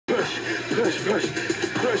Push, push,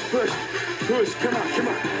 push, push, push. Come on, come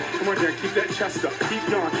on. Come on, Dan. Keep that chest up. Keep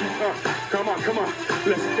going, keep going. Come on, come on.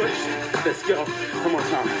 Let's push. Let's go. Come on,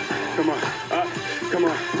 Tom. Come on. Up. Come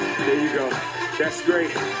on. There you go. That's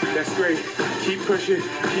great. That's great. Keep pushing.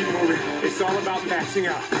 Keep moving. It's all about maxing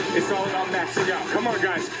out. It's all about maxing out. Come on,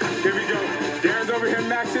 guys. Here we go. Darren's over here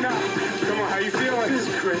maxing out. Come on, how you feeling? This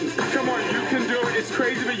is crazy. Come on, you can do it. It's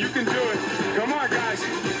crazy, but you can do it. Come on, guys.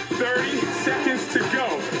 30 seconds to go.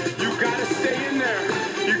 You gotta stay in there.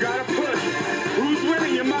 You gotta push. Who's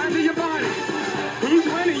winning? Your mind or your body? Who's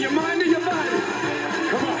winning? Your mind or your body?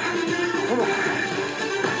 Come on. Come on.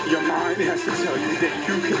 Your mind has to tell you that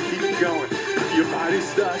you can keep going. Your body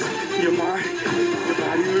starts, your mind, your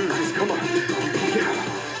body loses. Come on, you can go.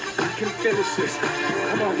 You can finish this.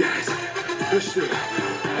 Come on, guys. Push through.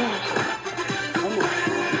 Oh. Come on,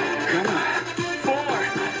 come on. 4,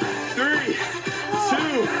 3,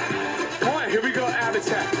 2, 1. Here we go, ab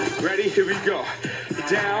attack. Ready? Here we go.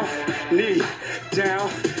 Down, knee, down,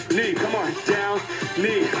 knee. Come on, down,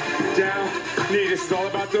 knee, down, knee. This is all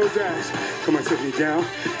about those abs. Come on, Tiffany, down,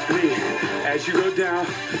 knee. As you go down,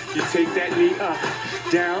 you take that knee up,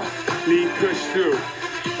 down, knee, push through.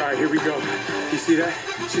 All right, here we go. You see that?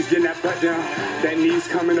 She's getting that butt down. That knee's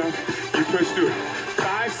coming up. You push through.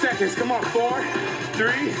 5 seconds. Come on, 4,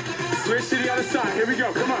 3. Switch to the other side. Here we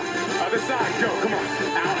go. Come on. Other side. Go. Come on.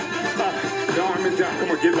 Out, up. The arm is down.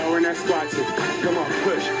 Come on, get lower in that squat too. Come on,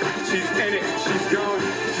 push. She's in it. She's going.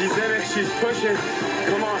 She's in it. She's pushing.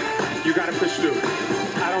 Come on. You gotta push through.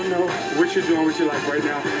 I don't know what you're doing with your life right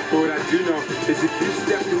now, but what I do know is if you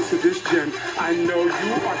step into this gym, I know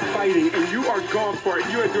you are fighting and you are going for it.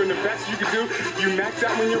 You are doing the best you can do. You max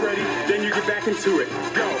out when you're ready, then you get back into it.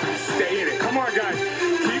 Go. Stay in it. Come on, guys.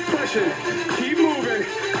 Keep pushing. Keep moving.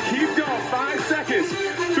 Keep going. 5 seconds.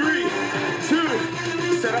 3,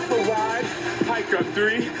 2. Set up for wide pike up.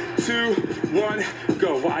 3, 2, 1.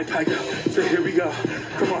 Go. Wide pike up. So here we go.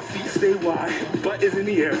 Come on. Feet stay wide. Butt is in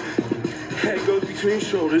the air. Head goes between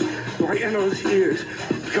shoulders, right in those ears.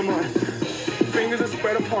 Come on. Fingers are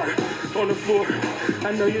spread apart on the floor.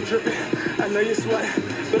 I know you're dripping. I know you're sweating,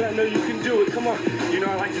 but I know you can do it. Come on. You know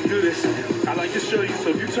I like to do this. I like to show you. So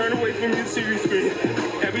if you turn away from your TV screen,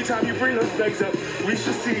 every time you bring those legs up, we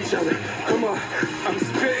should see each other. Come on. I'm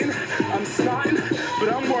spitting. I'm snotting,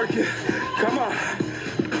 but I'm working. Come on.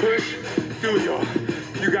 Push through, y'all.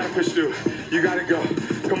 You gotta push through. You gotta go.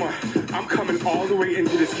 Come on. I'm coming all the way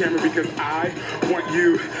into this camera because I want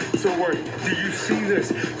you to work. Do you see this?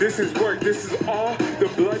 This is work. This is all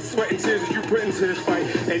the blood, sweat, and tears that you put into this fight.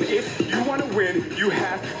 And if you want to win, you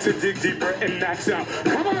have to dig deeper and max out.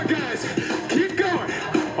 Come on, guys. Keep going.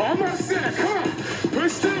 Almost there. Come on.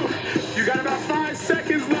 Push through. You got about 5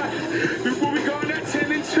 seconds left before we go on that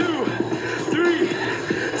 10 and 2. 3,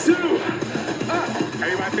 2, up.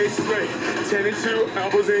 Everybody face is ready. 10 and 2,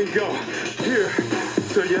 elbows in, go. Here.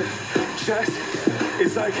 So your chest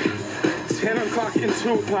is like 10 o'clock and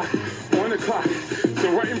 2 o'clock, 1 o'clock.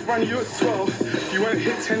 So right in front of you at 12, you want to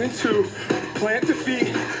hit 10 and 2, plant the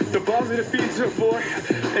feet, the balls of the feet to the floor,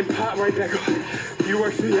 and pop right back up. You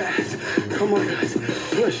work through your ass. Come on, guys.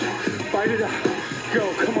 Push. Fight it out.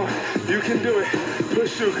 Go. Come on. You can do it.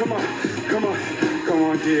 Push through. Come on. Come on. Come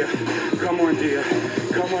on, dear. Come on, dear.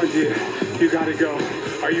 Come on, dear. You gotta go.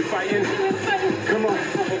 Are you fighting? Come on.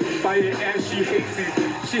 Fight it. And she hates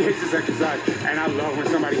this exercise. And I love when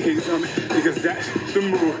somebody hates them because that's the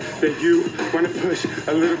move that you want to push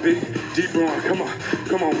a little bit deeper on. Come on.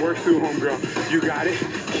 Come on. Work through, homegirl. You got it.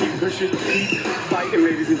 Keep pushing. Keep fighting,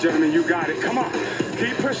 ladies and gentlemen. You got it. Come on.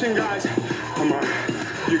 Keep pushing, guys. Come on.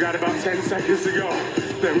 You got about 10 seconds to go.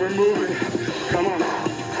 Then we're moving. Come on.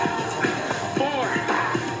 4,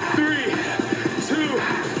 3,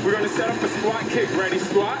 2. We're going to set up a squat kick. Ready?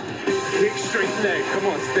 Squat. Kick, straight leg. Come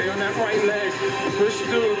on, stay on that right leg. Push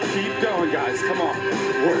through. Keep going, guys. Come on.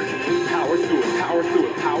 Work. Power through it. Power through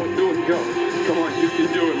it. Power through it. Go. Come on, you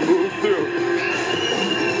can do it. Move through.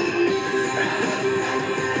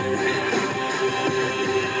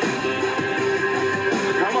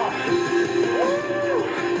 Come on. Woo.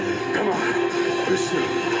 Come on. Push through.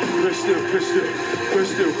 Push through. Push through. Push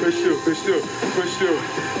through. Push through. Push through. Push through.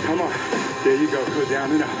 Come on. There you go. Go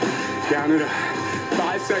down and up. Down and up.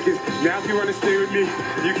 5 seconds. Now if you want to stay with me,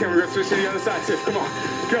 you can. We're going to switch to the other side, Tiff. Come on.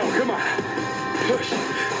 Go. Come on. Push.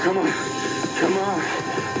 Come on. Come on.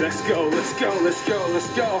 Let's go. Let's go. Let's go. Let's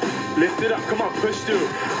go. Lift it up. Come on. Push through.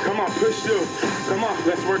 Come on. Push through. Come on.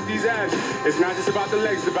 Let's work these abs. It's not just about the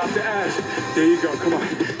legs. It's about the abs. There you go. Come on.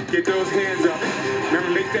 Get those hands up. Remember,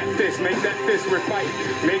 make that fist. Make that fist. We're fighting.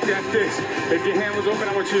 Make that fist. If your hand was open,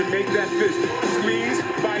 I want you to make that fist. Squeeze,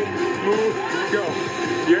 fight, move, go.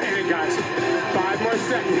 You're in it, guys. 5 more more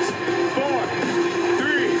seconds. 4,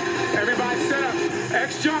 3, everybody set up.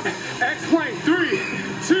 X jump, X plank. 3,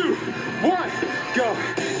 2, 1, go.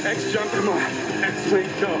 X jump, come on. X plank,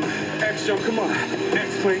 go. X jump, come on.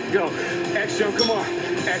 X plank, go. X jump, come on.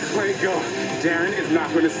 X plank, go. Darren is not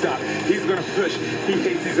going to stop. He's going to push. He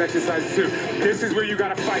hates these exercises too. This is where you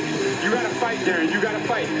got to fight. You got to fight, Darren. You got to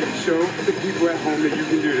fight. Show the people at home that you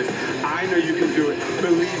can do this. I know you can do it.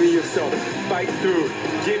 Believe in yourself. Fight through.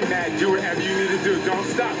 Get mad. Do whatever you need to do. Don't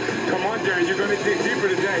stop. Come on, Darren. You're going to dig deeper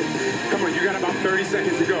today. Come on. You got about 30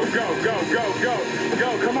 seconds to go. Go, go, go, go, go.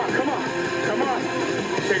 Come on, come on, come on.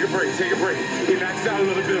 Take a break, take a break. He maxed out a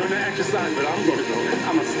little bit on the exercise, but I'm gonna go.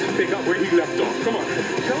 I'm gonna pick up where he left off. Come on,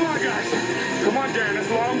 guys. Come on, Darren.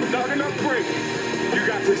 That's long enough break. You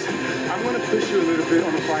got this. I'm gonna push you a little bit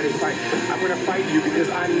on a Friday fight. I'm gonna fight you because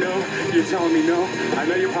I know you're telling me no. I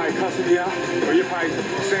know you're probably cussing me out, or you're probably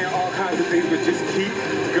saying all kinds of things, but just keep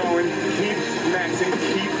going, keep maxing,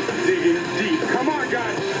 keep digging deep. Come on,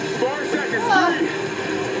 guys. 4 seconds.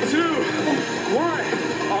 3, 2,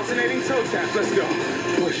 1. Alternating toe taps. Let's go.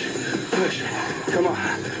 Push, push. Come on.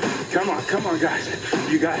 Come on, come on, guys.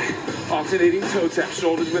 You got it. Alternating toe taps,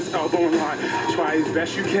 shoulders with elbow in line. Try as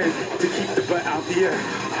best you can to keep the butt out the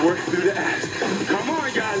air. Work through the abs. Come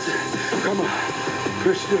on, guys. Come on.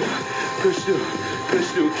 Push through, push through, push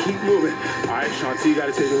through. Keep moving. All right, Shanti, you got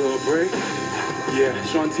to take a little break. Yeah,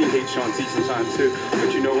 Shanti hates Shanti sometimes too.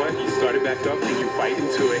 But you know what? You started back up and you fight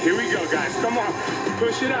into it. Here we go, guys. Come on.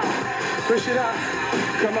 Push it out. Push it out.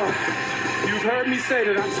 Come on. You've heard me say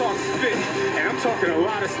that I talk spit, and I'm talking a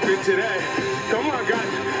lot of spit today. Come on,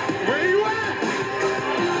 guys. Where you at?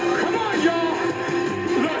 Come on, y'all.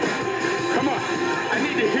 Look. Come on. I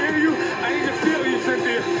need to hear you. I need to feel you,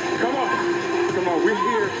 Cynthia. Come on. Come on. We're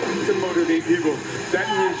here to motivate people. That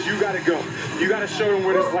means you got to go. You got to show them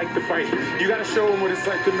what it's like to fight. You got to show them what it's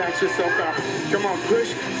like to max yourself out. Come on.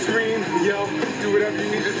 Push, scream, yell, do whatever you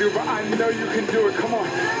need to do. But I know you can do it. Come on.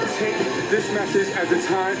 Take this message as a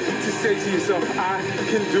time to say to yourself, I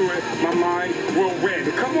can do it. My mind will win.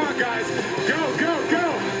 Come on, guys. Go, go,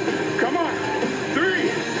 go. Come on. 3,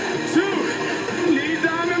 2, knee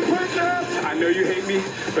diamond push-ups. I know you hate me,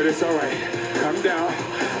 but it's all right. Come down.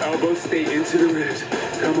 Elbows stay into the ribs.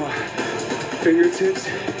 Come on. Fingertips,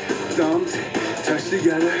 thumbs, touch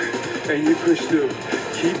together, and you push through.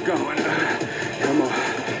 Keep going. Come on.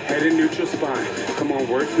 Head in neutral spine. Come on,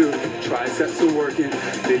 work through. Triceps are working.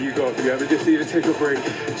 There you go. If you ever just need to take a break,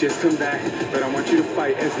 just come back. But I want you to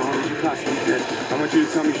fight as long as you possibly can. I want you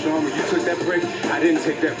to tell me, Sean, when you took that break, I didn't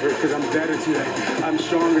take that break because I'm better today. I'm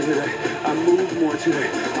stronger today. I move more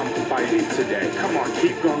today. I'm fighting today. Come on,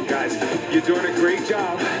 keep going, guys. You're doing a great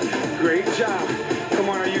job. Great job. Come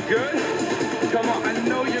on, are you good? Come on, I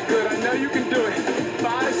know you're good. I know you can do it.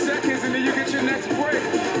 5 seconds and then you get your next break.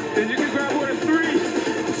 Then you can grab water. 3,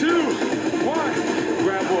 2, 1.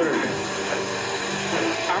 Grab water.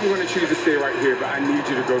 I'm going to choose to stay right here, but I need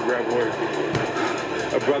you to go grab water.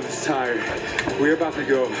 A brother's tired. We're about to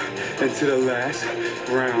go into the last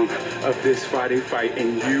round of this Friday fight,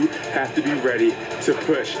 and you have to be ready to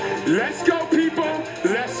push. Let's go, people.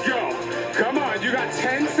 Let's go. Come on, you got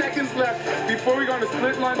 10 seconds left before we go on a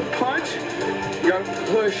split lunge punch. You gotta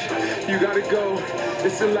push, you gotta go.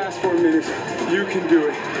 It's the last 4 minutes. You can do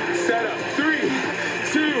it. Set up, 3,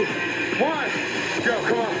 2, 1, go,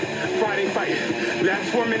 come on. Friday fight.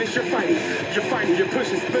 Last 4 minutes, you're fighting. You're fighting, you're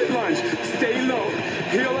pushing, split lunge. Stay low,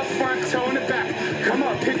 heel up front, toe in the back. Come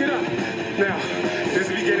on, pick it up. Now, this is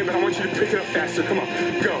the beginning, but I want you to pick it up faster. Come on,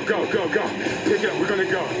 go, go, go, go. Pick it up, we're gonna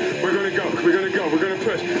go. We're gonna go, we're gonna go, we're gonna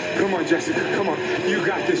push. Come on, Jessica, come on. You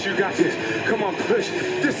got this, you got this. Come on, push.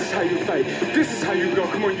 This is how you fight. This is how you go.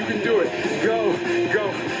 Come on, you can do it. Go, go.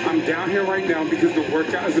 I'm down here right now because the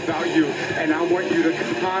workout is about you, and I want you to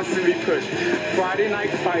constantly push. Friday night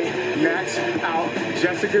fight, max out.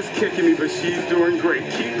 Jessica's kicking me, but she's doing great.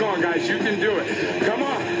 Keep going, guys. You can do it. Come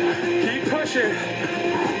on. Keep pushing.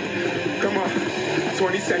 Come on.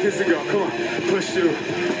 20 seconds to go. Come on. Push through.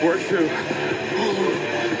 Work through.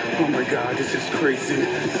 Oh my God, this is crazy.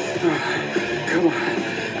 Come on.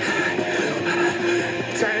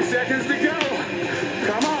 10 seconds to go.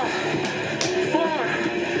 Come on. 4,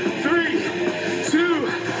 3, 2.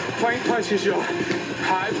 Plank punches, y'all.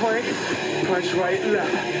 High plank, punch right,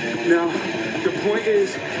 left. Now, the point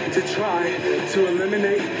is to try to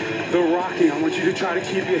eliminate the rocking. I want you to try to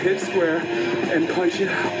keep your hips square and punch it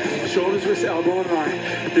out. Shoulders, wrist, elbow, and line.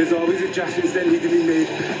 There's always adjustments that need to be made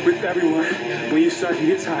with everyone when you start to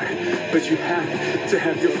get tired. But you have to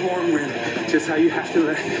have your form win, just how you have to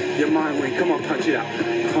let your mind win. Come on, punch it out.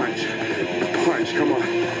 Punch, punch, push, come on.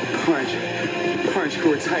 Punch, punch,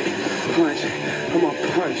 core tight. Punch, come on,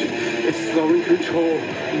 punch. It's slow and controlled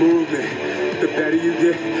movement. The better you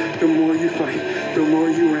get, the more you fight, the more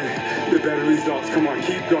you win, the better results. Come on,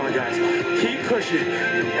 keep going, guys. Keep pushing.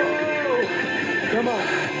 Oh, come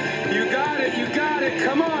on. You got it, you got it.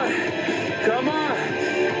 Come on. Come on.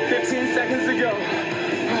 15 seconds to go.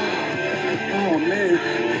 Oh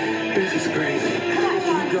man, this is crazy.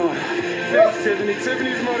 Keep going. Thanks, Tiffany.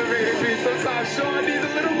 Tiffany's motivated me. Sometimes Sean needs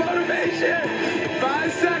a little motivation.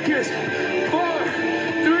 5 seconds. 4,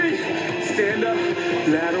 3. Stand up,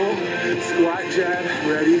 lateral, squat, jab.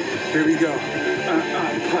 Ready? Here we go.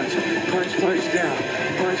 Punch, punch, punch down.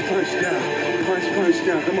 Punch, punch down. Punch, punch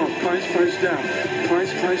down. Come on, punch, punch down.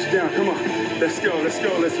 Punch, punch down. Come on. Let's go, let's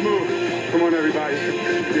go, let's move. Come on, everybody.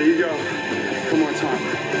 There you go. Come on, Tom.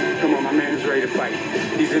 Come on, my man is ready to fight.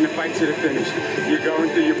 He's in the fight to the finish. You're going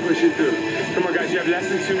through, you're pushing through. Come on, guys, you have less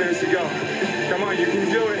than 2 minutes to go. Come on, you can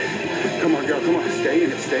do it. Come on, go, come on, stay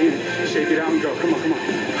in it, stay in it. Shake it out and go, come on, come on.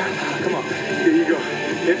 Come on, there you go.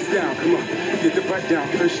 Hips down, come on. Get the butt down,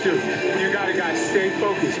 push through. You got it, guys, stay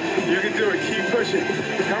focused. You can do it, keep pushing.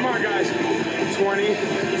 Come on, guys. 20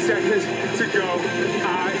 seconds to go.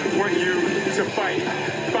 I want you to fight.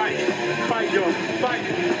 Fight, fight, yo, fight.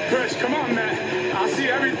 Push, come on, Matt. I see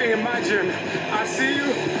everything in my gym. I see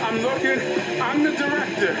you, I'm looking, I'm the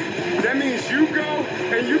director. That means you go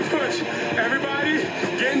and you push. Everybody,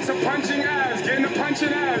 get into punching abs, get into punching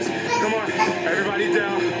abs. Come on, everybody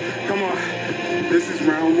down, come on. This is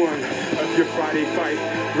round 1 of your Friday fight.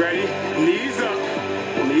 Ready? Knees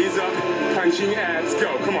up, punching abs,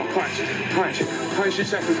 go. Come on, punch, punch. Punch your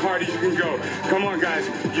chest as hard as you can go. Come on, guys,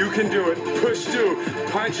 you can do it. Push through,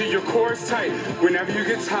 punch it, your core is tight. Whenever you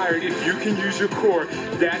get tired, if you can use your core,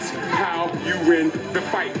 that's how you win the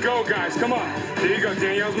fight. Go, guys, come on. There you go,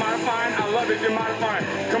 Danielle's modifying. I love it, you're modifying.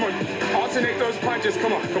 Come on, alternate those punches.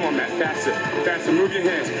 Come on, Matt, faster, faster. Move your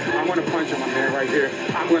hands. I want to punch on my man right here.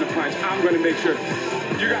 I'm going to punch. I'm going to make sure.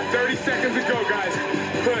 You got 30 seconds to go, guys.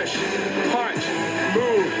 Push, punch,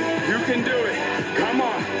 move. You can do it. Come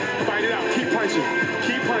on. Fight it out. Keep punching.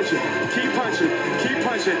 Keep punching. Keep punching. Keep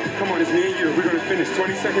punching. Come on, it's me and you. We're going to finish.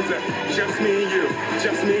 20 seconds left. Just me and you.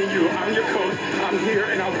 Just me and you. I'm your coach. I'm here,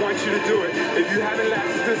 and I want you to do it. If you haven't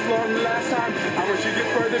lasted this long the last time, I want you to get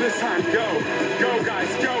further this time. Go. Go,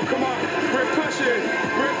 guys. Go. Come on. We're pushing.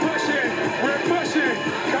 We're pushing. We're pushing.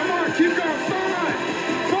 Come on. Keep going. 5,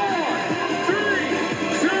 4,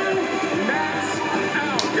 3, 2, max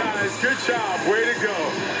out, guys. Good job. Way to go.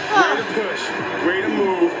 Way to push. Way to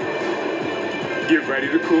move. Get ready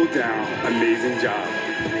to cool down. Amazing job.